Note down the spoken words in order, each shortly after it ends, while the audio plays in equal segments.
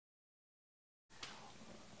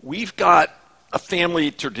We've got a family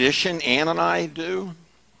tradition, Ann and I do,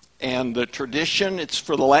 and the tradition, it's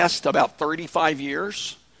for the last about 35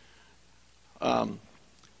 years.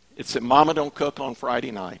 It's that Mama don't cook on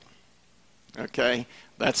Friday night. Okay?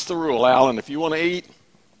 That's the rule, Alan. If you want to eat,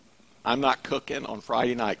 I'm not cooking on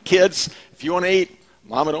Friday night. Kids, if you want to eat,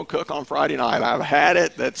 Mama don't cook on Friday night. I've had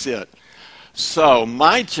it. That's it. So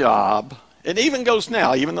my job, it even goes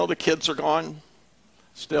now, even though the kids are gone,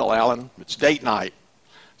 still, Alan, it's date night.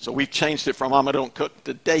 So we've changed it from Mama don't cook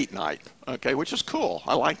to date night, okay, which is cool.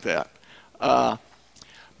 I like that.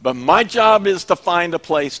 But my job is to find a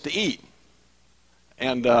place to eat.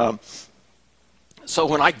 And so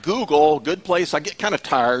when I Google good place, I get kind of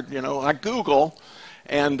tired, I Google,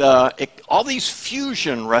 and all these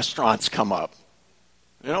fusion restaurants come up.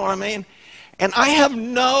 You know what I mean? And I have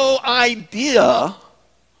no idea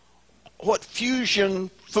what fusion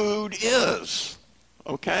food is,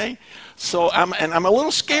 okay? So I'm a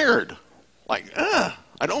little scared, like, I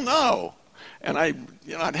don't know. And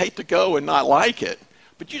I'd hate to go and not like it.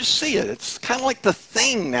 But you just see it. It's kind of like the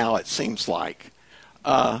thing now, it seems like.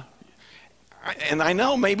 And I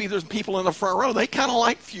know maybe there's people in the front row, they kind of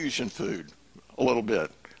like fusion food a little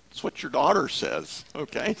bit. That's what your daughter says,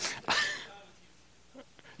 okay?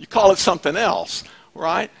 You call it something else,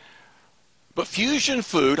 right? But fusion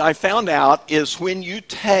food, I found out, is when you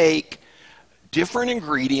take different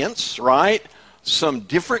ingredients, right? Some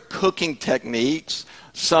different cooking techniques,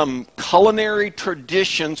 some culinary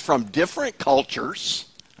traditions from different cultures,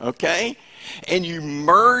 okay? And you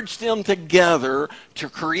merge them together to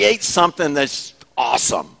create something that's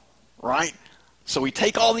awesome, right? So we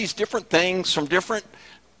take all these different things from different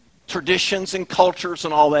traditions and cultures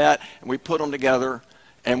and all that, and we put them together,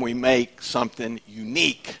 and we make something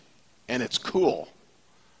unique, and it's cool.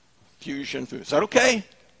 Fusion food. Is that okay?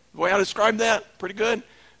 The way I described that? Pretty good?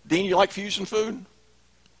 Dean, you like fusion food?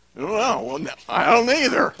 I don't know. Well, no, I don't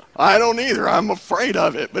either. I'm afraid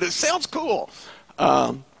of it, but it sounds cool.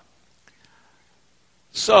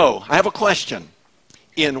 So, I have a question.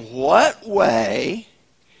 In what way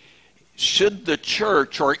should the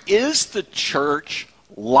church, or is the church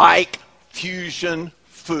like fusion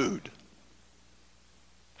food?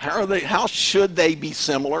 How should they be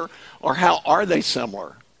similar, or how are they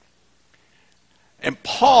similar? And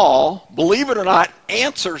Paul, believe it or not,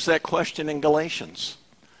 answers that question in Galatians.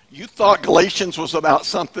 You thought Galatians was about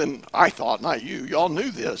something, I thought, not you. Y'all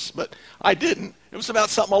knew this, but I didn't. It was about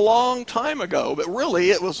something a long time ago, but really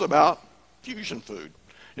it was about fusion food.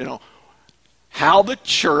 How the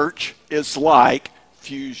church is like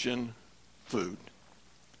fusion food.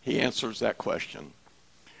 He answers that question.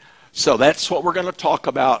 So that's what we're going to talk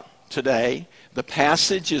about today. The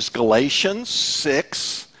passage is Galatians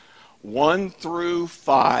 6, 1 through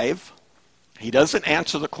 5. He doesn't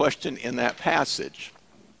answer the question in that passage.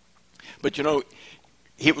 But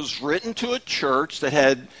it was written to a church that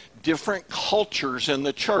had different cultures in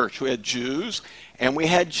the church. We had Jews and we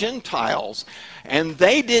had Gentiles. And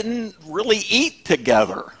they didn't really eat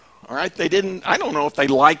together. All right, I don't know if they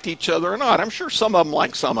liked each other or not. I'm sure some of them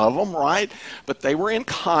liked some of them, right? But they were in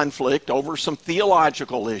conflict over some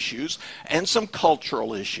theological issues and some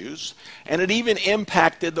cultural issues. And it even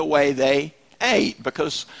impacted the way they ate,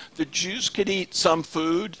 because the Jews could eat some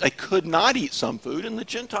food, they could not eat some food, and the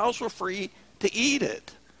Gentiles were free to eat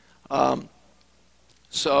it.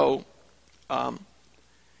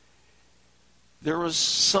 There was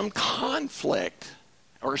some conflict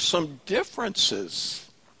or some differences.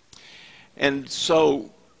 And so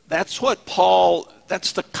that's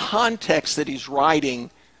the context that he's writing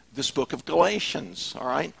this book of Galatians, all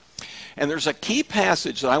right? And there's a key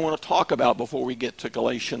passage that I want to talk about before we get to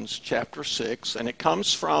Galatians chapter 6, and it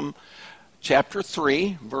comes from chapter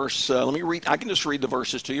 3, let me read, I can just read the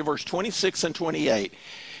verses to you, verse 26 and 28.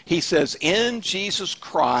 He says, "In Jesus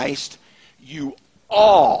Christ, you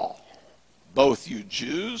all, both you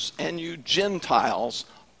Jews and you Gentiles,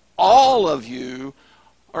 all of you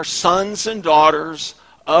are sons and daughters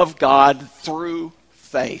of God through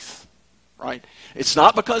faith," right? It's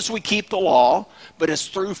not because we keep the law, but it's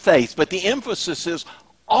through faith. But the emphasis is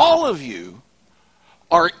all of you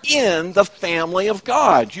are in the family of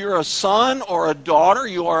God. You're a son or a daughter.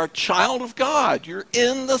 You are a child of God. You're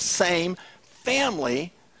in the same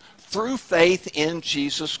family through faith in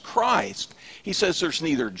Jesus Christ. He says there's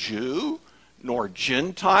neither Jew nor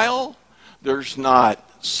Gentile. There's not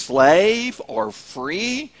slave or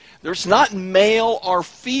free. There's not male or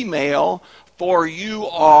female, for you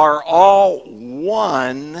are all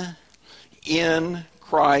one in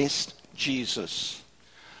Christ Jesus.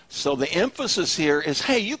 So the emphasis here is,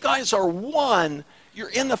 hey, you guys are one You're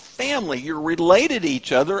in the family. You're related to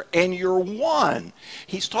each other, and you're one.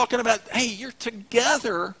 He's talking about, hey, you're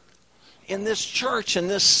together in this church, in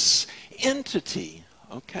this entity,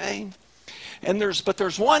 okay? But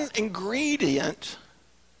there's one ingredient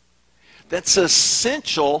that's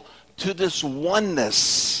essential to this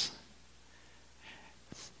oneness,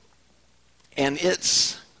 and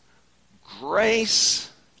it's grace,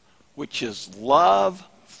 which is love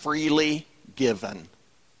freely given,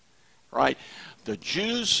 right? The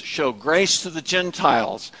Jews show grace to the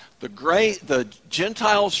Gentiles. The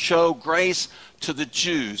Gentiles show grace to the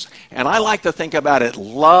Jews. And I like to think about it,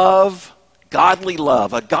 love, godly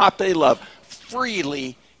love, agape love,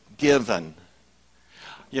 freely given.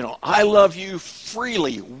 You know, I love you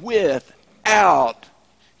freely without,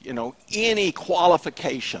 any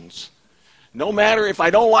qualifications. No matter if I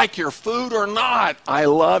don't like your food or not, I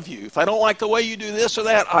love you. If I don't like the way you do this or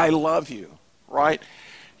that, I love you, right?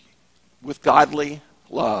 With godly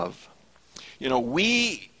love.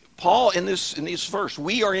 Paul in these verses,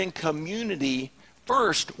 we are in community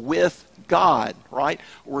first with God, right?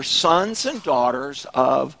 We're sons and daughters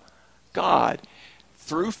of God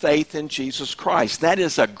through faith in Jesus Christ. That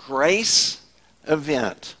is a grace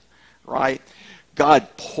event, right? God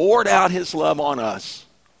poured out his love on us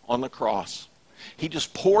on the cross. He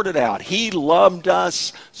just poured it out. He loved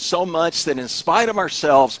us so much that in spite of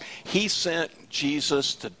ourselves, he sent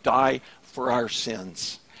Jesus to die for our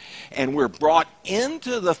sins. And we're brought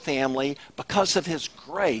into the family because of his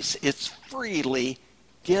grace. It's freely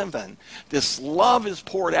given. This love is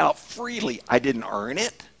poured out freely. I didn't earn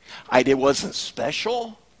it. It wasn't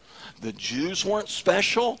special. The Jews weren't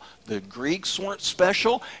special. The Greeks weren't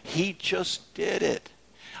special. He just did it.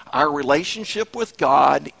 Our relationship with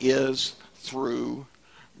God is through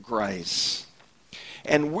grace.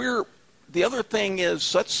 And the other thing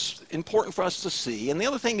is, that's important for us to see, and the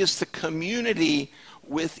other thing is the community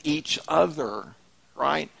with each other,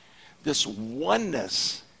 right? This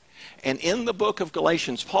oneness. And in the book of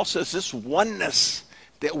Galatians, Paul says this oneness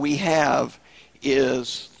that we have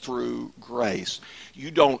is through grace.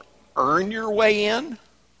 You don't earn your way in,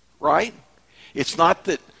 right? It's not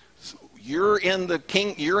that you're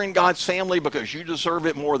in God's family because you deserve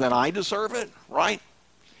it more than I deserve it, right?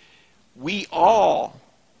 We all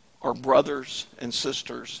are brothers and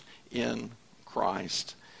sisters in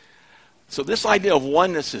Christ. So this idea of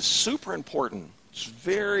oneness is super important. It's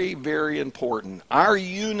very, very important. Our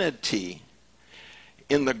unity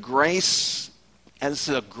in the grace, as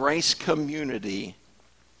a grace community,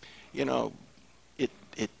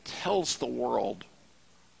 it tells the world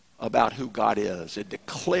about who God is. It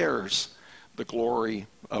declares the glory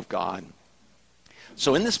of God.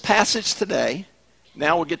 So in this passage today,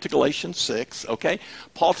 now we'll get to Galatians 6, okay?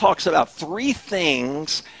 Paul talks about three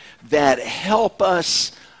things that help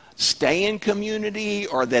us stay in community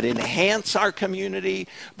or that enhance our community,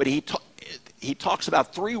 but he talks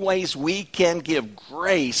about three ways we can give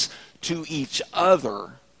grace to each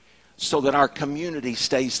other so that our community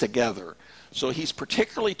stays together. So he's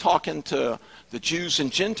particularly talking to the Jews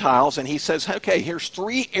and Gentiles, and he says, okay, here's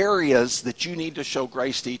three areas that you need to show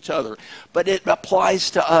grace to each other. But it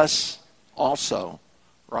applies to us also,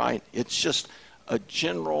 right? It's just a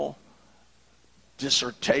general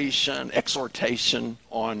exhortation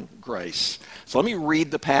on grace. So let me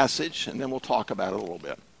read the passage, and then we'll talk about it a little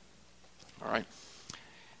bit. All right.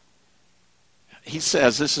 He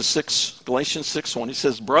says, this is Galatians 6:1. He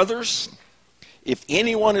says, brothers, if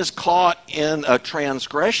anyone is caught in a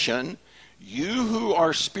transgression, you who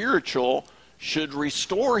are spiritual should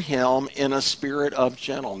restore him in a spirit of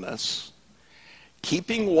gentleness,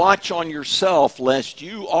 keeping watch on yourself, lest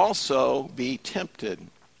you also be tempted.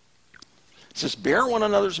 It says, bear one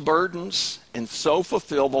another's burdens and so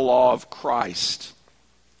fulfill the law of Christ.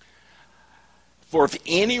 For if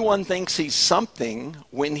anyone thinks he's something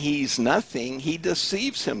when he's nothing, he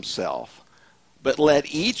deceives himself. But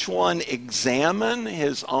let each one examine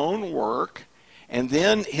his own work, and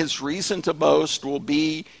then his reason to boast will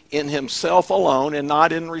be in himself alone and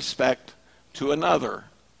not in respect to another.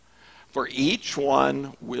 For each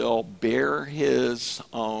one will bear his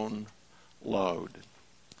own load.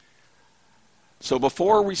 So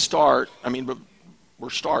before we start, we're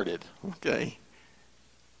started, okay?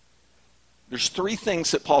 There's three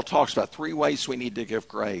things that Paul talks about, three ways we need to give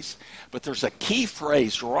grace. But there's a key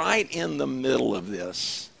phrase right in the middle of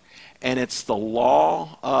this, and it's the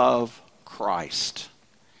law of Christ.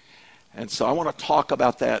 And so I want to talk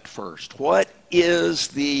about that first. What is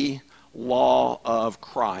the law of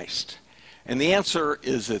Christ? And the answer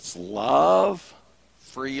is it's love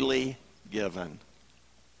freely given.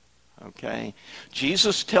 Okay?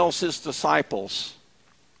 Jesus tells his disciples,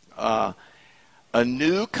 A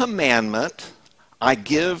new commandment I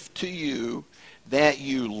give to you, that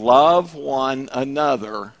you love one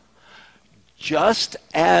another. Just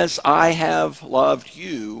as I have loved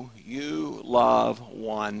you, you love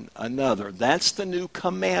one another. That's the new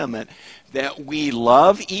commandment, that we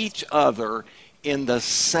love each other in the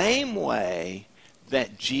same way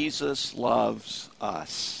that Jesus loves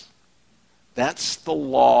us. That's the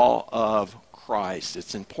law of Christ.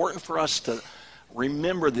 It's important for us to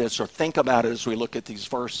remember this or think about it as we look at these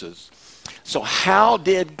verses. So how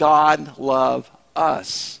did God love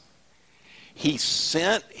us? He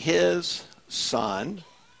sent his Son,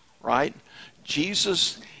 right?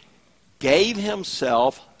 Jesus gave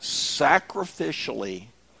himself sacrificially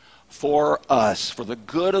for us, for the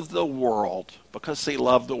good of the world, because he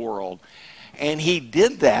loved the world. And he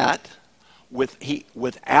did that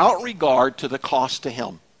without regard to the cost to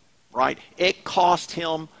him, right? It cost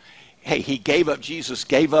him, Jesus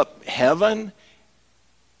gave up heaven.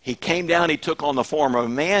 He came down, he took on the form of a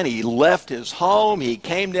man, he left his home, he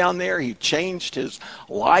came down there, he changed his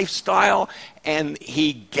lifestyle, and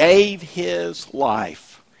he gave his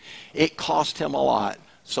life. It cost him a lot.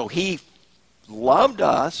 So he loved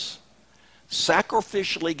us,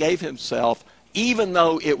 sacrificially gave himself, even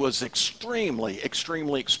though it was extremely,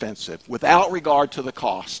 extremely expensive, without regard to the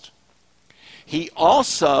cost. He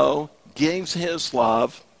also gives his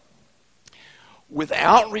love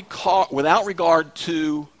without regard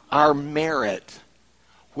to our merit.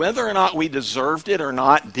 Whether or not we deserved it or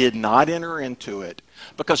not did not enter into it,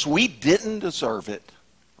 because we didn't deserve it,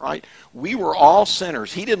 right? We were all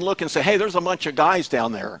sinners. He didn't look and say, hey, there's a bunch of guys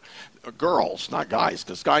down there. Girls, not guys,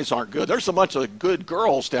 because guys aren't good. There's a bunch of good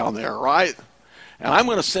girls down there, right? And I'm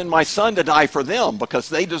going to send my son to die for them because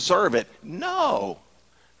they deserve it. No,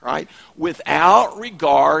 right? Without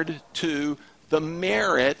regard to the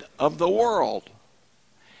merit of the world.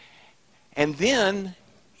 And then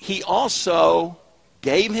he also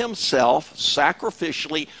gave himself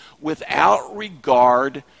sacrificially without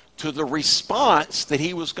regard to the response that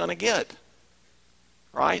he was going to get.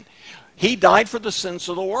 Right? He died for the sins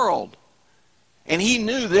of the world. And he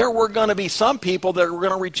knew there were going to be some people that were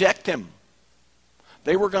going to reject him.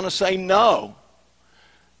 They were going to say no.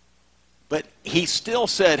 But he still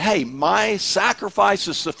said, hey, my sacrifice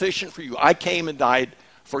is sufficient for you. I came and died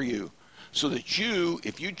for you. So that you,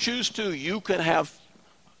 if you choose to, you can have,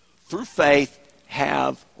 through faith,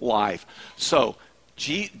 have life. So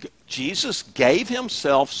Jesus gave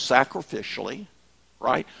himself sacrificially,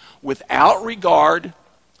 right? Without regard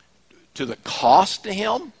to the cost to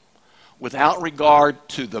him, without regard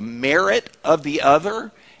to the merit of the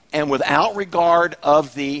other, and without regard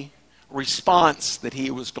of the response that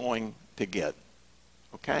he was going to get.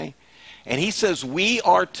 Okay? And he says we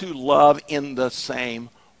are to love in the same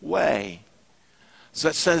way. So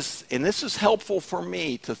it says, and this is helpful for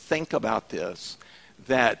me to think about this,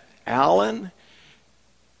 that, Alan,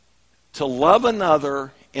 to love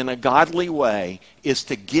another in a godly way is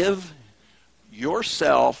to give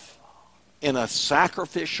yourself in a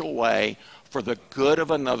sacrificial way for the good of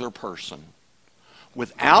another person,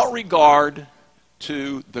 without regard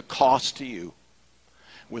to the cost to you,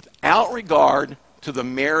 without regard to the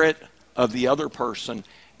merit of the other person,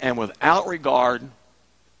 and without regard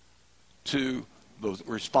to the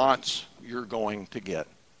response you're going to get.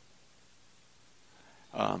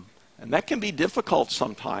 And that can be difficult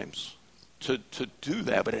sometimes to do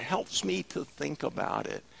that, but it helps me to think about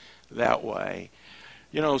it that way.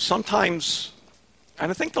 You know, sometimes,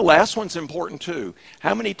 and I think the last one's important too.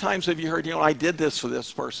 How many times have you heard, I did this for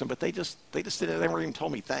this person, but they just did it, they never even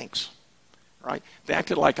told me thanks, right? They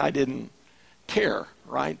acted like I didn't care,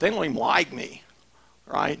 right? They don't even like me,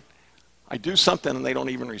 right? I do something and they don't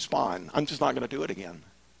even respond. I'm just not going to do it again.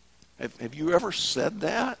 Have you ever said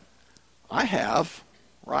that? I have,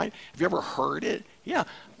 right? Have you ever heard it? Yeah.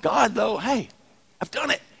 God, though, hey, I've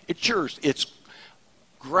done it. It's yours. It's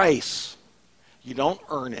grace. You don't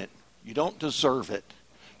earn it. You don't deserve it.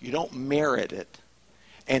 You don't merit it.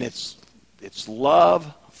 And it's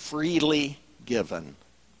love freely given.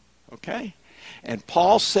 Okay? And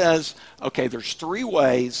Paul says, okay, there's 3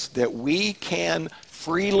 ways that we can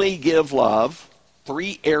freely give love,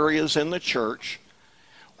 3 areas in the church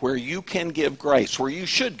where you can give grace, where you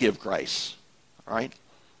should give grace, all right?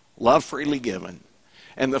 Love freely given.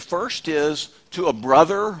 And the first is to a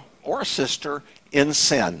brother or a sister in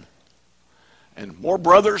sin. And more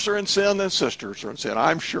brothers are in sin than sisters are in sin,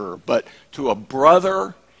 I'm sure. But to a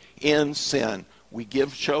brother in sin, we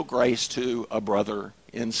show grace to a brother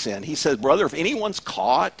in sin. He says, brother, if anyone's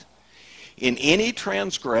caught in any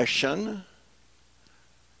transgression,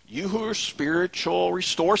 You who are spiritual,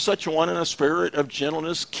 restore such a one in a spirit of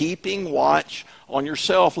gentleness, keeping watch on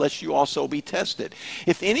yourself, lest you also be tested.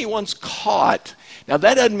 If anyone's caught, now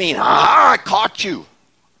that doesn't mean, I caught you.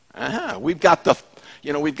 We've got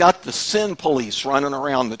the sin police running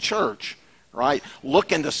around the church, right,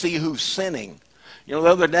 looking to see who's sinning. The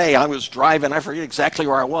other day I was driving, I forget exactly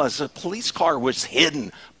where I was. A police car was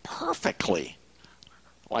hidden perfectly,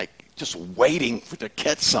 like just waiting to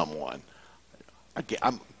catch someone.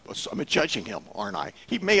 I'm judging him, aren't I?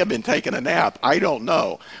 He may have been taking a nap. I don't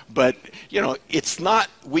know. But, it's not,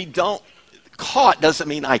 caught doesn't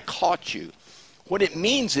mean I caught you. What it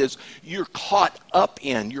means is you're caught up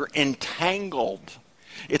in, you're entangled.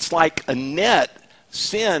 It's like a net,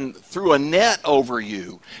 sin threw a net over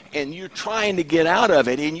you, and you're trying to get out of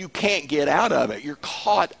it, and you can't get out of it. You're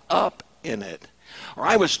caught up in it. Or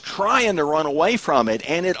I was trying to run away from it,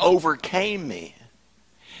 and it overcame me.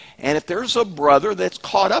 And if there's a brother that's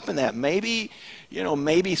caught up in that, maybe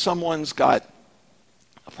someone's got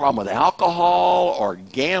a problem with alcohol or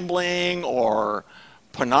gambling or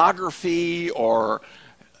pornography or,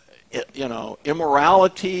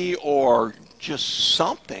 immorality or just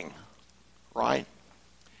something, right?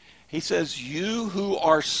 He says, you who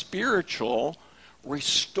are spiritual,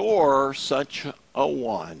 restore such a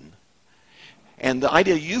one. And the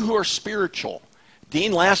idea, you who are spiritual,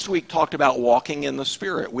 Dean last week talked about walking in the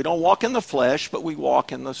Spirit. We don't walk in the flesh, but we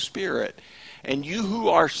walk in the Spirit. And you who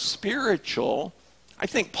are spiritual, I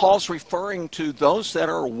think Paul's referring to those that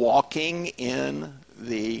are walking in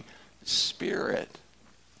the Spirit.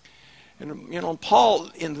 And Paul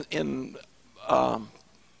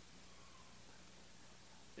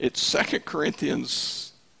it's 2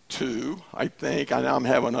 Corinthians 2, I think. I know I'm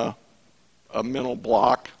having a mental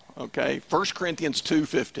block. Okay, 1 Corinthians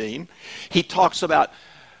 2:15, he talks about,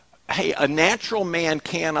 hey, a natural man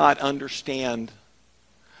cannot understand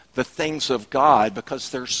the things of God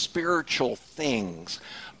because they're spiritual things.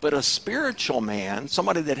 But a spiritual man,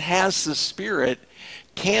 somebody that has the Spirit,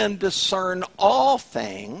 can discern all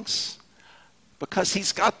things because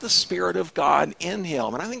he's got the Spirit of God in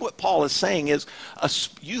him. And I think what Paul is saying is,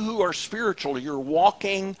 you who are spiritual, you're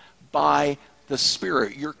walking by the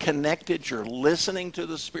Spirit. You're connected. You're listening to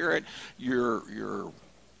the Spirit. You're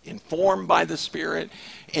informed by the Spirit.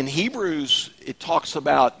 In Hebrews, it talks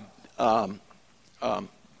about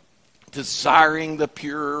desiring the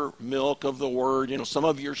pure milk of the Word. Some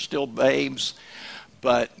of you are still babes,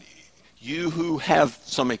 but you who have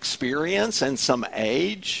some experience and some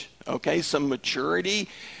age, some maturity,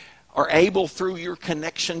 are able through your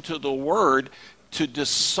connection to the Word to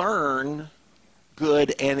discern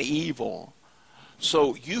good and evil.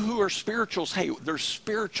 So you who are spirituals, hey, there's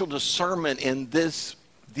spiritual discernment in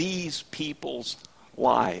these people's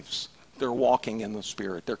lives. They're walking in the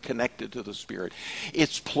Spirit. They're connected to the Spirit.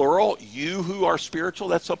 It's plural. You who are spiritual,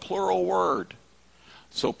 that's a plural word.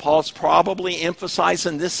 So Paul's probably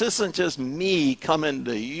emphasizing this isn't just me coming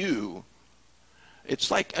to you.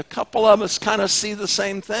 It's like a couple of us kind of see the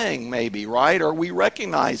same thing maybe, right? Or we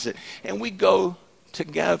recognize it, and we go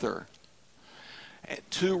together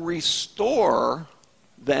to restore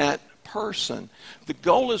that person. The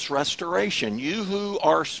goal is restoration. You who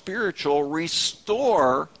are spiritual,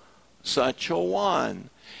 restore such a one.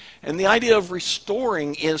 And the idea of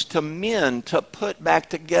restoring is to mend, to put back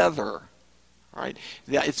together. Right?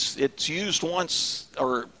 It's used once,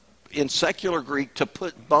 or in secular Greek, to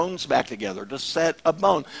put bones back together, to set a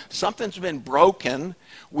bone. Something's been broken,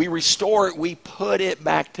 we restore it, we put it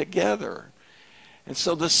back together. And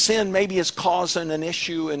so the sin maybe is causing an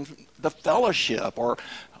issue in the fellowship or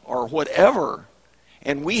whatever.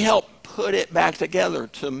 And we help put it back together,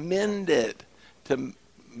 to mend it, to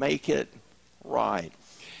make it right.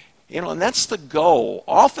 And that's the goal.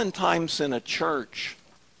 Oftentimes in a church,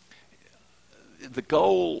 the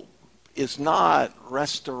goal is not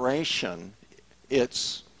restoration.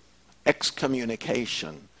 It's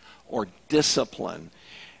excommunication or discipline.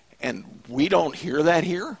 And we don't hear that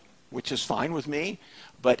here, which is fine with me.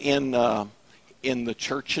 But in the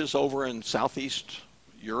churches over in Southeast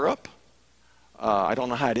Europe, I don't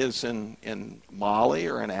know how it is in Mali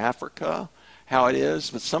or in Africa, how it is,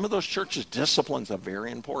 but some of those churches, discipline's a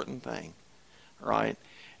very important thing, right?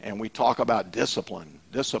 And we talk about discipline,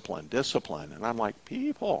 and I'm like,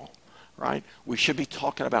 people, right? We should be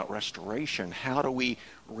talking about restoration. How do we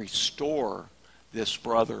restore this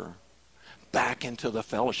brother back into the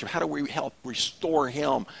fellowship? How do we help restore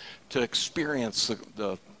him to experience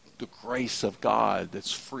the grace of God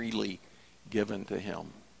that's freely given to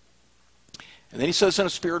him? And then he says, in a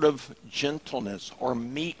spirit of gentleness or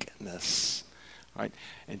meekness, right?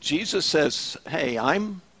 And Jesus says, hey,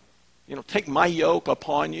 I'm take my yoke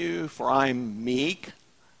upon you, for I'm meek,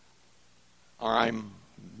 or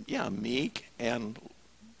meek and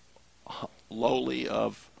lowly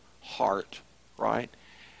of heart, right?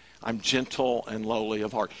 I'm gentle and lowly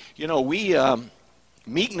of heart.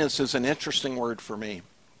 Meekness is an interesting word for me,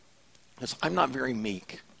 because I'm not very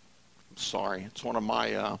meek. I'm sorry. It's one of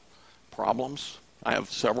my problems. I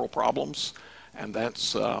have several problems, and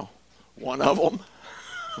that's one of them.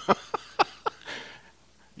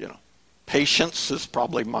 Patience is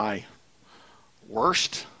probably my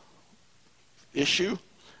worst issue.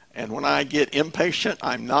 And when I get impatient,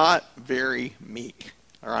 I'm not very meek.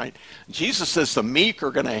 All right? Jesus says the meek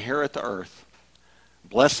are going to inherit the earth.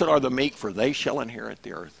 Blessed are the meek, for they shall inherit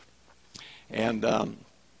the earth. And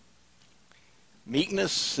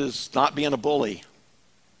meekness is not being a bully,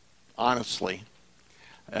 honestly.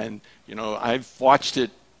 And, I've watched it.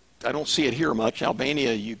 I don't see it here much.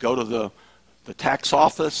 Albania, you go to the tax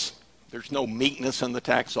office. There's no meekness in the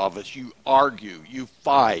tax office. You argue. You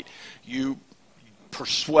fight. You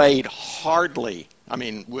persuade hardly,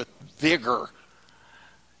 with vigor,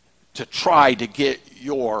 to try to get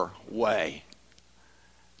your way.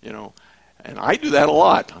 And I do that a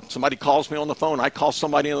lot. Somebody calls me on the phone. I call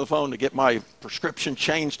somebody on the phone to get my prescription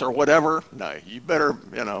changed or whatever. No, you better,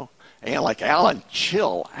 and like, Alan,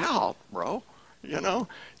 chill out, bro.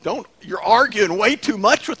 You're arguing way too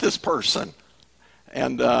much with this person.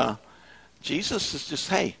 And Jesus is just,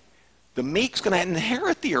 hey, the meek's going to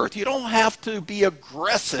inherit the earth. You don't have to be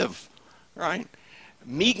aggressive, right?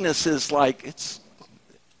 Meekness is like, it's,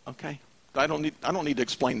 okay. I don't need to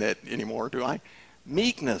explain that anymore, do I?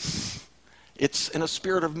 Meekness. It's in a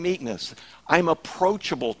spirit of meekness. I'm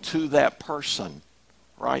approachable to that person,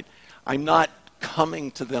 right? I'm not coming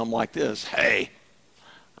to them like this, hey,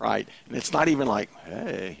 right? And it's not even like,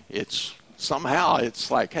 hey. It's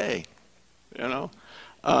like, hey,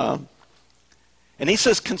 And he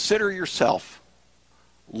says, consider yourself,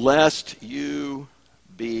 lest you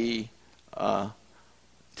be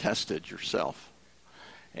tested yourself.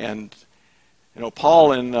 And,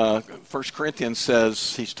 Paul in 1 Corinthians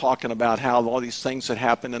says, he's talking about how all these things that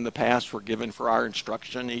happened in the past were given for our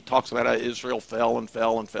instruction. He talks about how Israel fell and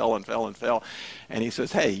fell and fell and fell and fell. And he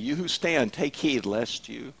says, hey, you who stand, take heed lest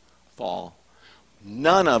you fall.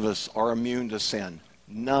 None of us are immune to sin.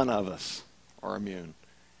 None of us are immune.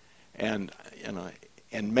 And,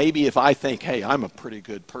 and maybe if I think, hey, I'm a pretty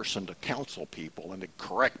good person to counsel people and to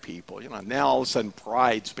correct people, now all of a sudden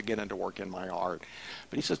pride's beginning to work in my heart.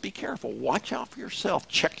 But he says, be careful. Watch out for yourself.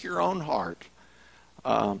 Check your own heart.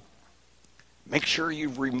 Make sure you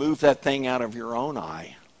remove that thing out of your own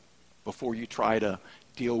eye before you try to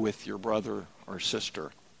deal with your brother or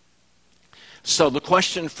sister. So the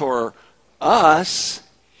question for us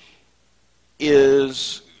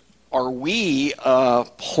is, are we a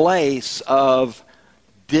place of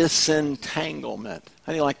disentanglement?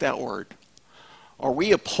 How do you like that word? Are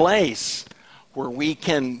we a place where we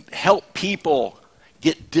can help people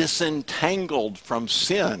get disentangled from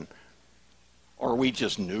sin? Or are we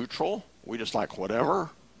just neutral? We just like whatever?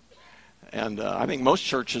 And I think most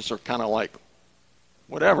churches are kind of like,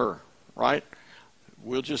 whatever, right?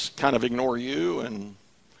 We'll just kind of ignore you and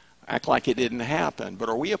act like it didn't happen. But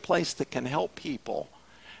are we a place that can help people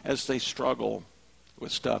as they struggle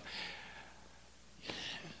with stuff?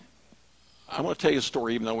 I want to tell you a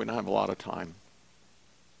story, even though we don't have a lot of time.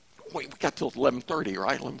 Wait, we got till 11:30,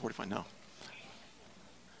 right? 11:45 now.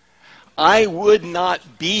 I would not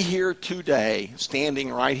be here today,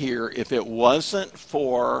 standing right here, if it wasn't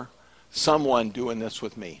for someone doing this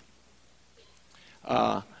with me.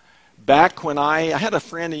 Back when I had a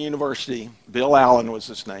friend in university, Bill Allen was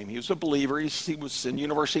his name. He was a believer. He was in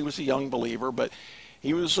university. He was a young believer, but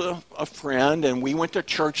he was a friend, and we went to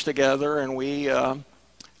church together, and we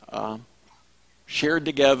shared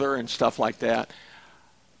together and stuff like that.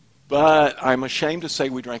 But I'm ashamed to say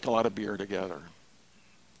we drank a lot of beer together.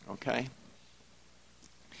 Okay?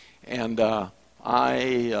 And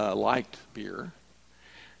I liked beer.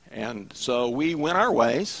 And so we went our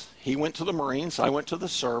ways. He went to the Marines. I went to the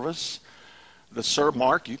service.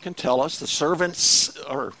 Mark, you can tell us, the servants,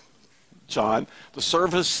 or John, the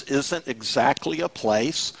service isn't exactly a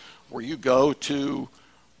place where you go to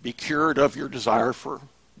be cured of your desire for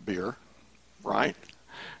beer, right?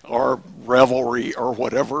 Or revelry or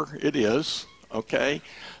whatever it is, okay?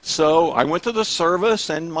 So I went to the service,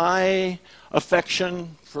 and my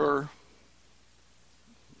affection for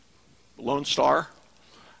Lone Star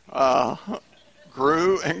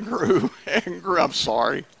grew and grew and grew. I'm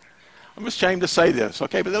sorry. I'm ashamed to say this,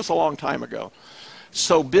 okay? But that was a long time ago.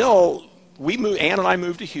 So Bill, Ann and I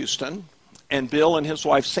moved to Houston, and Bill and his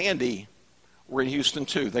wife Sandy were in Houston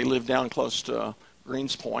too. They lived down close to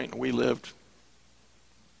Greens Point. We lived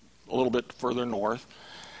a little bit further north.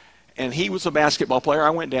 And he was a basketball player. I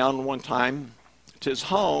went down one time to his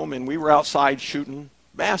home, and we were outside shooting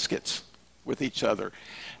baskets with each other.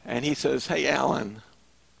 And he says, "Hey, Alan,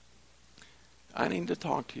 I need to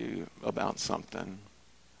talk to you about something.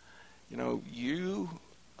 You know,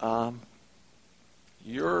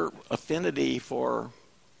 your affinity for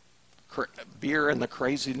beer and the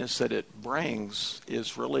craziness that it brings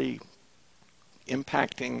is really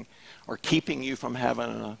impacting or keeping you from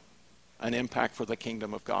having an impact for the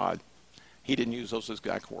kingdom of God." He didn't use those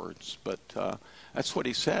exact words, but that's what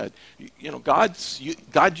he said. You know, God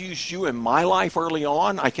used you in my life early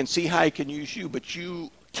on. I can see how he can use you, but you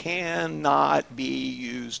cannot be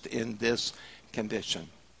used in this condition.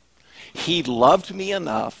 He loved me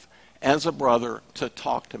enough as a brother to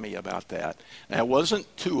talk to me about that. Now, it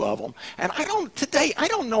wasn't two of them. And I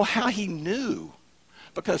don't know how he knew,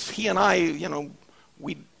 because he and I, you know,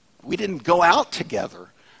 we didn't go out together.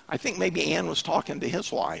 I think maybe Ann was talking to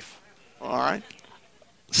his wife. All right.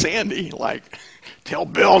 Sandy, like, tell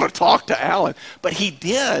Bill to talk to Alan. But he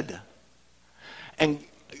did. And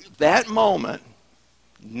that moment,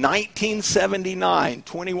 1979,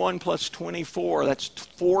 21 plus 24, that's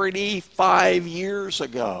 45 years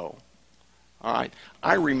ago. All right.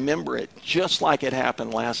 I remember it just like it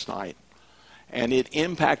happened last night. And it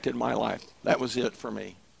impacted my life. That was it for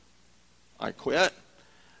me. I quit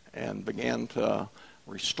and began to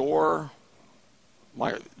restore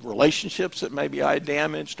my relationships that maybe I had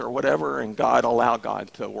damaged or whatever, and allowed God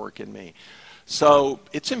to work in me. So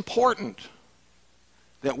it's important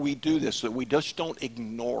that we do this, that we just don't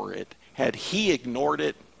ignore it. Had he ignored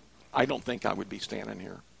it, I don't think I would be standing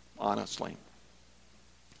here, honestly.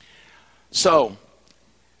 So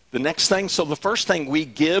the first thing, we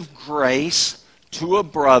give grace to a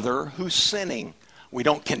brother who's sinning. We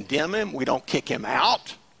don't condemn him. We don't kick him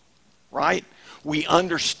out, right? We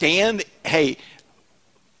understand, hey,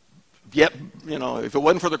 yep, you know, if it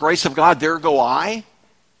wasn't for the grace of God, there go I.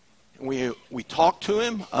 We talk to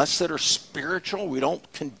him, us that are spiritual. We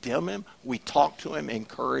don't condemn him. We talk to him,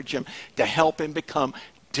 encourage him to help him become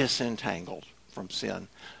disentangled from sin.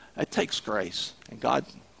 It takes grace. And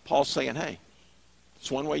Paul's saying, hey,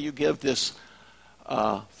 it's one way you give this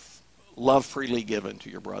love freely given to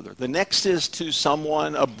your brother. The next is to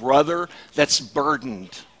a brother that's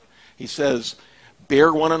burdened. He says,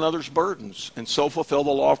 bear one another's burdens and so fulfill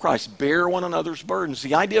the law of Christ. Bear one another's burdens.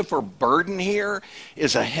 The idea for burden here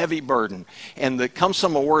is a heavy burden. And it comes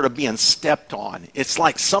from a word of being stepped on. It's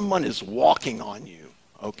like someone is walking on you,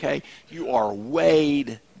 okay? You are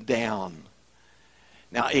weighed down.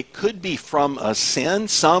 Now, it could be from a sin.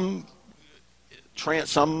 Some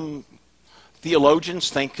theologians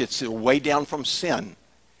think it's weighed down from sin.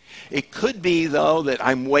 It could be, though, that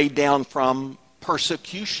I'm weighed down from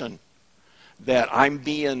persecution, that I'm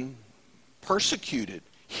being persecuted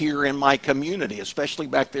here in my community, especially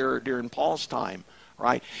back there during Paul's time,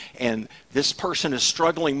 right? And this person is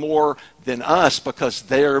struggling more than us because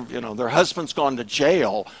their husband's gone to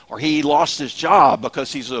jail, or he lost his job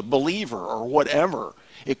because he's a believer, or whatever.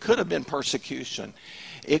 It could have been persecution.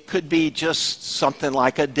 It could be just something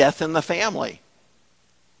like a death in the family.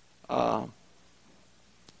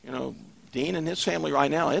 Dean and his family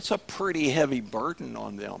right now, it's a pretty heavy burden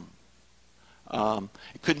on them.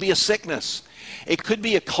 It could be a sickness. It could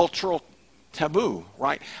be a cultural taboo,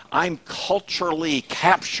 right? I'm culturally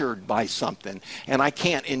captured by something, and I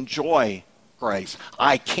can't enjoy grace.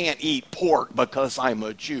 I can't eat pork because I'm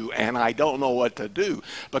a Jew, and I don't know what to do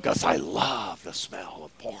because I love the smell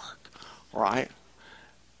of pork, right?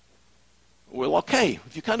 Well, okay,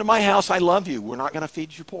 if you come to my house, I love you. We're not going to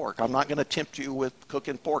feed you pork. I'm not going to tempt you with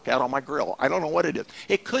cooking pork out on my grill. I don't know what it is.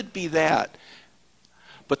 It could be that.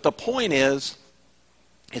 But the point is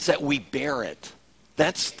that we bear it.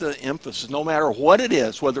 That's the emphasis. No matter what it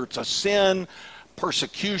is, whether it's a sin,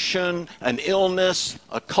 persecution, an illness,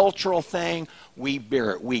 a cultural thing, we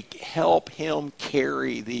bear it. We help him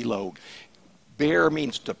carry the load. Bear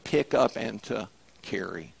means to pick up and to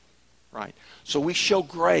carry, right? So we show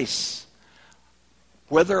grace.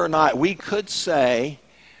 Whether or not we could say,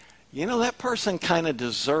 that person kind of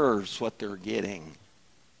deserves what they're getting.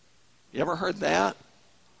 You ever heard that?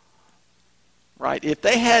 Right? If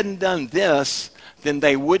they hadn't done this, then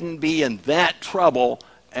they wouldn't be in that trouble.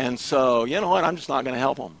 And so, you know what? I'm just not going to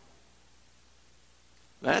help them.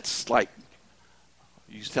 That's like,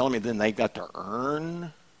 you're telling me then they've got to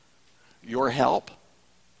earn your help?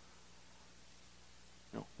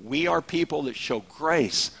 We are people that show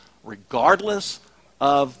grace regardless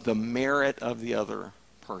of the merit of the other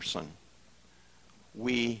person.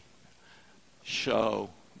 We show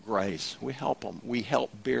grace. We help them. We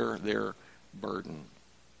help bear their burden.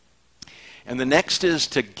 And the next is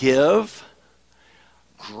to give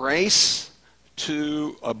grace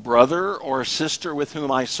to a brother or a sister with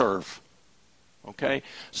whom I serve. Okay?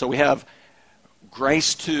 So we have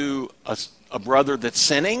grace to a brother that's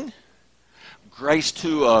sinning, grace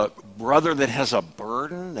to a brother that has a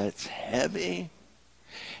burden that's heavy,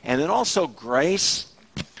 and then also grace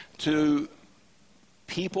to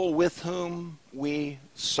people with whom we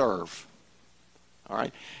serve. All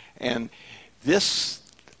right? And this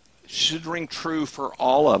should ring true for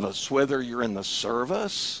all of us, whether you're in the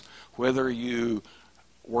service, whether you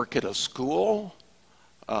work at a school,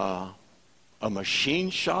 a machine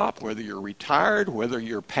shop, whether you're retired, whether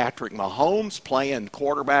you're Patrick Mahomes playing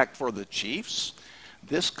quarterback for the Chiefs.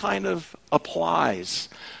 This kind of applies,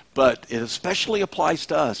 but it especially applies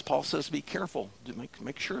to us. Paul says be careful.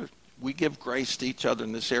 Make sure we give grace to each other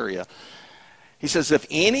in this area. He says, if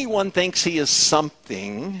anyone thinks he is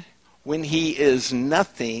something when he is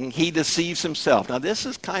nothing, he deceives himself. Now, this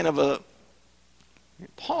is kind of a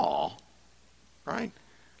Paul, right?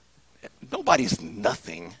 Nobody's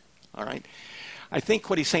nothing, all right? I think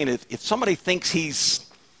what he's saying is if somebody thinks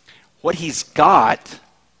what he's got,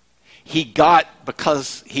 he got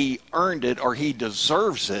because he earned it or he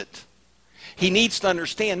deserves it, he needs to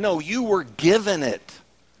understand, no, you were given it.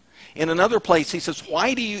 In another place, he says,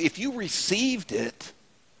 if you received it,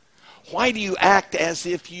 why do you act as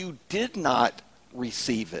if you did not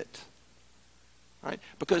receive it? Right?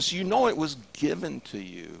 Because you know it was given to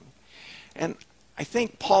you. And I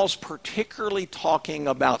think Paul's particularly talking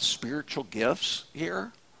about spiritual gifts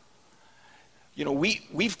here. You know,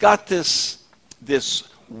 we've got this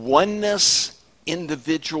oneness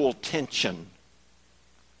individual tension.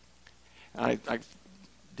 I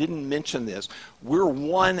didn't mention this. We're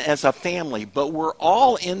one as a family, but we're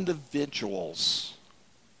all individuals.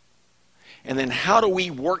 And then how do we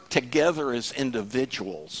work together as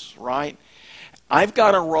individuals, right? I've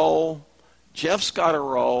got a role, Jeff's got a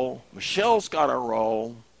role, Michelle's got a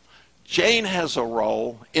role, Jane has a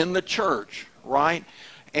role in the church, right?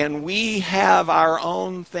 And we have our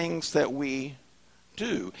own things that we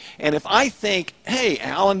do. And if I think, hey,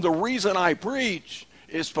 Alan, the reason I preach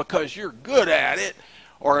is because you're good at it,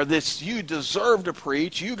 or this you deserve to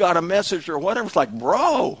preach, you got a message or whatever, it's like,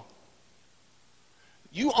 bro,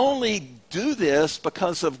 you only do this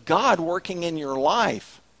because of God working in your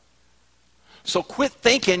life. So quit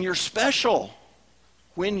thinking you're special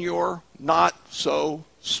when you're not so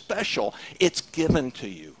special. It's given to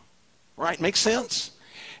you. Right? Makes sense?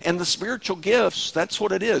 And the spiritual gifts, that's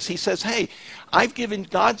what it is. He says, hey,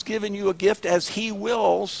 God's given you a gift as he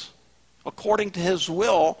wills, according to his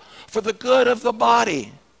will, for the good of the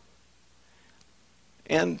body.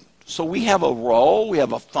 And so we have a role, we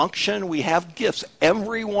have a function, we have gifts.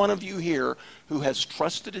 Every one of you here who has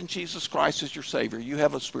trusted in Jesus Christ as your Savior, you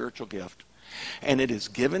have a spiritual gift. And it is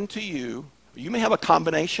given to you. You may have a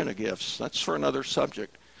combination of gifts. That's for another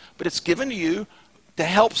subject. But it's given to you to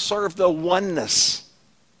help serve the oneness.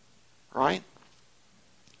 Right?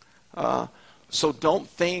 So don't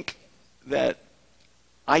think that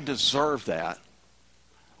I deserve that.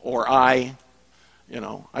 Or I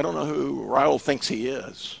don't know who Raul thinks he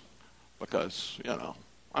is. Because,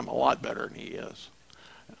 I'm a lot better than he is.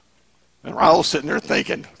 And Raul's sitting there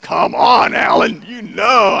thinking, come on, Alan, you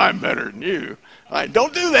know I'm better than you. Right,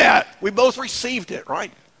 don't do that. We both received it,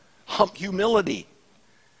 right? Humility.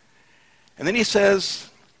 And then he says,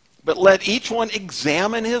 but let each one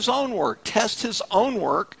examine his own work, test his own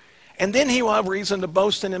work, and then he will have reason to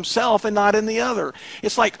boast in himself and not in the other.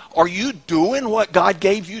 It's like, are you doing what God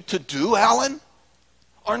gave you to do, Alan,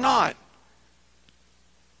 or not?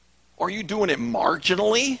 Are you doing it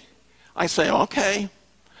marginally? I say, okay,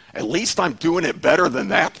 at least I'm doing it better than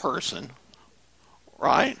that person,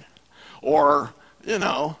 right? Or,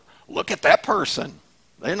 look at that person.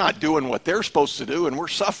 They're not doing what they're supposed to do, and we're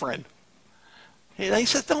suffering. He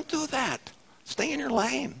said, don't do that. Stay in your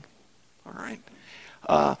lane, all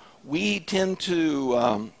right? We tend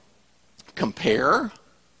to compare,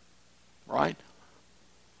 right?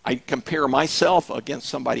 I compare myself against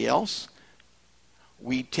somebody else.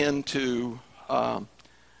 We tend to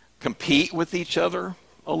compete with each other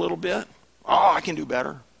a little bit. Oh, I can do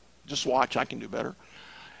better. Just watch, I can do better.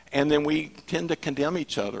 And then we tend to condemn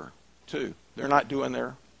each other, too. They're not doing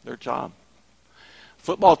their job.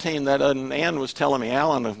 Football team that Ann was telling me,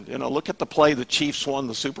 Alan, look at the play the Chiefs won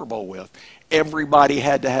the Super Bowl with. Everybody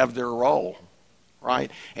had to have their role, right?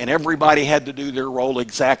 And everybody had to do their role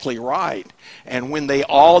exactly right. And when they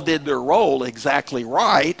all did their role exactly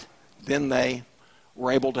right, then they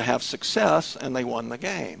were able to have success and they won the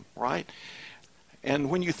game, right? And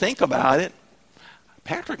when you think about it,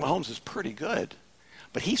 Patrick Mahomes is pretty good.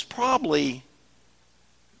 But he's probably,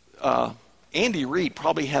 Andy Reid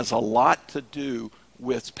probably has a lot to do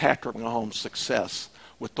with Patrick Mahomes' success,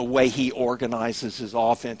 with the way he organizes his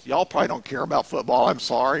offense. Y'all probably don't care about football. I'm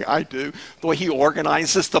sorry, I do. The way he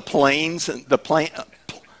organizes the plays,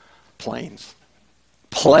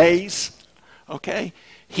 okay?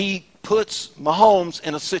 He puts Mahomes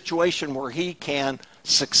in a situation where he can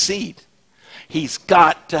succeed. He's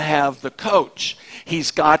got to have the coach.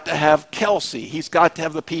 He's got to have Kelsey. He's got to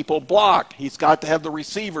have the people block. He's got to have the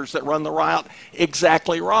receivers that run the route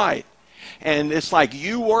exactly right. And it's like,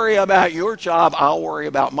 you worry about your job, I'll worry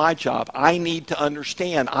about my job. I need to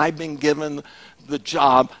understand I've been given the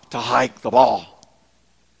job to hike the ball.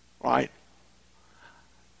 Right?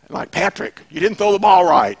 Like, Patrick, you didn't throw the ball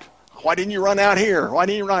right. Why didn't you run out here? Why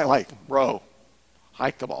didn't you run? Like, bro,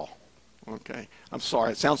 hike the ball. Okay? I'm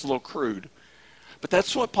sorry, it sounds a little crude. But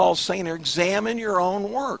that's what Paul's saying here. Examine your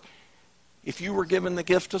own work. If you were given the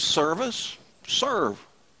gift of service, serve.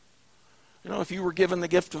 You know, if you were given the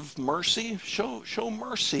gift of mercy, show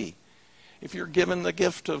mercy. If you're given the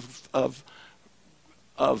gift of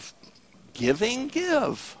giving,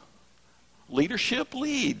 give. Leadership,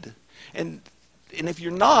 lead. And if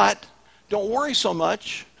you're not, don't worry so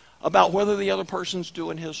much about whether the other person's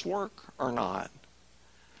doing his work or not.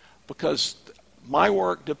 Because my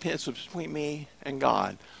work depends between me and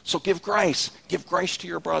God. So give grace. Give grace to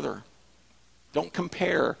your brother. Don't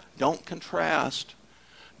compare. Don't contrast.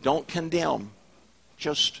 Don't condemn.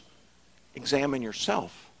 Just examine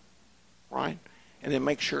yourself, right? And then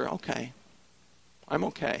make sure, okay, I'm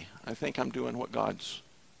okay. I think I'm doing what God's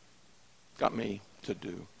got me to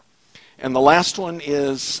do. And the last one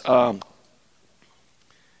is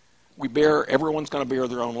everyone's going to bear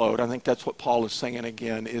their own load. I think that's what Paul is saying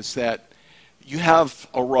again, is that you have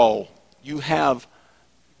a role.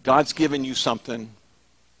 God's given you something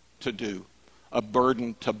to do, a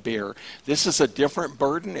burden to bear. This is a different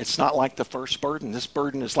burden. It's not like the first burden. This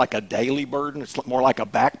burden is like a daily burden. It's more like a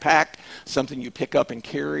backpack, something you pick up and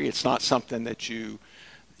carry. It's not something that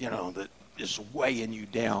that is weighing you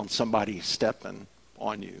down, somebody stepping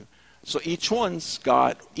on you. So each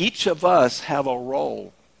of us have a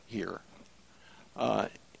role here.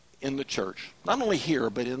 In the church. Not only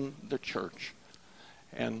here, but in the church.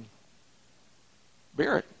 And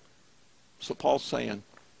bear it. So Paul's saying,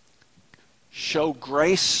 show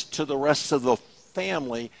grace to the rest of the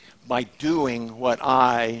family by doing what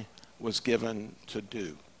I was given to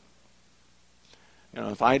do. You know,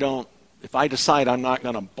 if I decide I'm not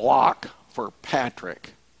going to block for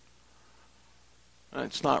Patrick,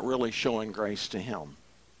 it's not really showing grace to him.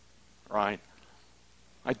 Right?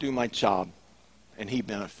 I do my job. And he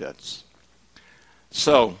benefits.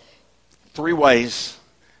 So, 3 ways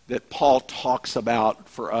that Paul talks about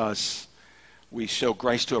for us. We show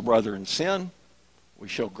grace to a brother in sin. We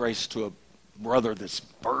show grace to a brother that's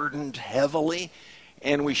burdened heavily.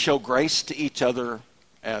 And we show grace to each other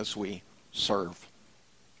as we serve.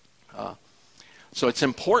 So it's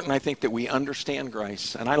important, I think, that we understand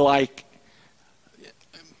grace. And I like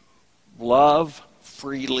love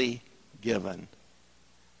freely given.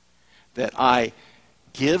 That I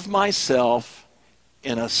give myself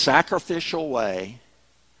in a sacrificial way,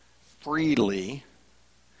 freely,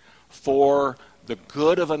 for the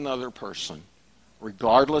good of another person,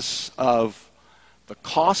 regardless of the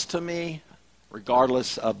cost to me,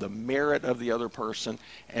 regardless of the merit of the other person,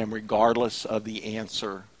 and regardless of the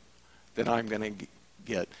answer that I'm going to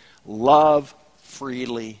get. Love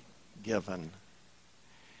freely given.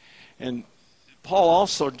 And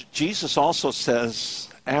Jesus also says,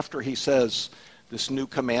 after he says, this new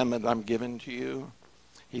commandment I'm giving to you,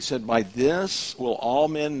 he said, by this will all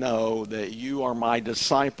men know that you are my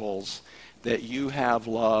disciples, that you have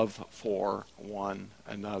love for one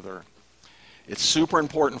another. It's super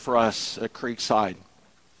important for us at Creekside,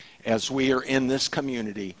 as we are in this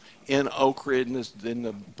community, in Oak Ridge, in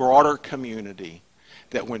the broader community,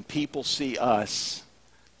 that when people see us,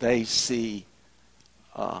 they see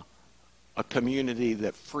a community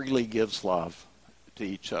that freely gives love to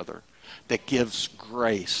each other, that gives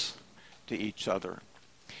grace to each other.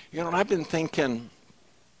 You know, and I've been thinking,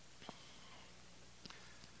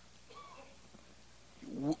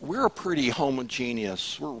 we're pretty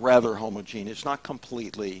homogeneous. We're rather homogeneous, not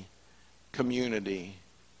completely community.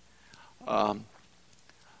 But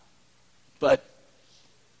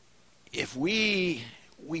if we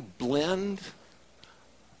blend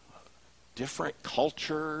different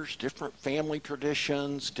cultures, different family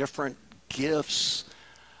traditions, different gifts,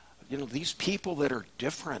 you know, these people that are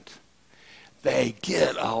different, they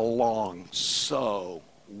get along so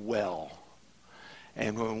well.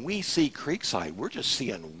 And when we see Creekside, we're just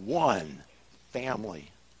seeing one family.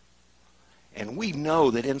 And we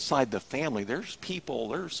know that inside the family, there's people,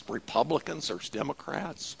 there's Republicans, there's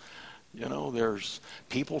Democrats, there's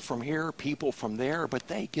people from here, people from there, but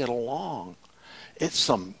they get along. It's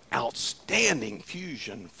some outstanding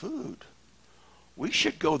fusion food. We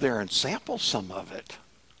should go there and sample some of it.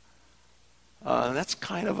 That's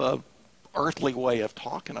kind of a earthly way of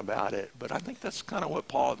talking about it, but I think that's kind of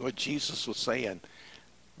what Jesus was saying,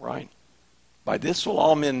 right? By this will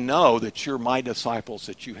all men know that you're my disciples,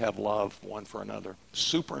 that you have love one for another.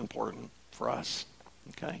 Super important for us.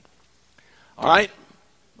 Okay? All right?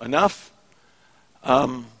 Enough?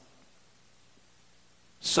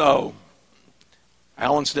 So,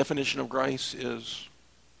 Alan's definition of grace is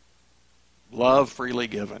love freely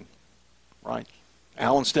given. Right?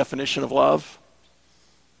 Alan's definition of love,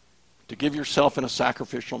 to give yourself in a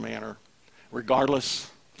sacrificial manner,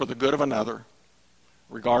 regardless, for the good of another,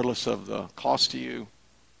 regardless of the cost to you,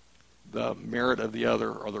 the merit of the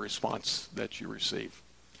other, or the response that you receive.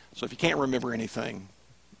 So if you can't remember anything,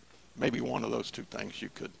 maybe one of those two things you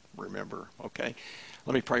could remember, okay?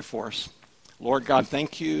 Let me pray for us. Lord God,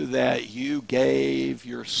 thank you that you gave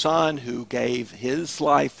your Son, who gave his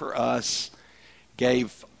life for us,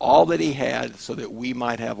 gave all that he had so that we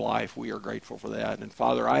might have life. We are grateful for that. And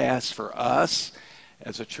Father, I ask for us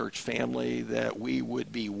as a church family that we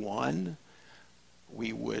would be one.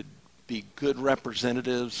 We would be good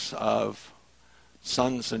representatives of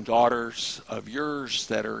sons and daughters of yours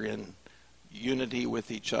that are in unity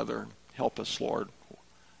with each other. Help us, Lord.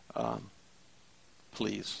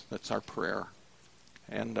 Please, that's our prayer.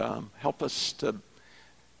 And help us to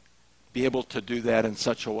be able to do that in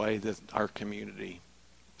such a way that our community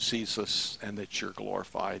sees us and that you're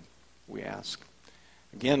glorified, we ask.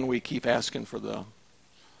 Again, we keep asking for the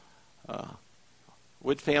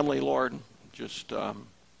Wood family, Lord. Just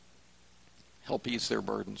help ease their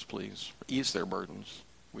burdens, please. Ease their burdens.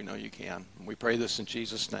 We know you can. And we pray this in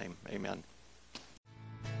Jesus' name. Amen.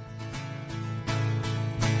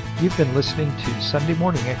 You've been listening to Sunday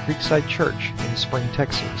Morning at Creekside Church in Spring,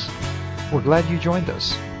 Texas. We're glad you joined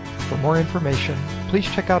us. For more information, please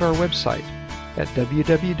check out our website at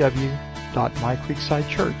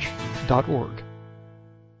www.mycreeksidechurch.org.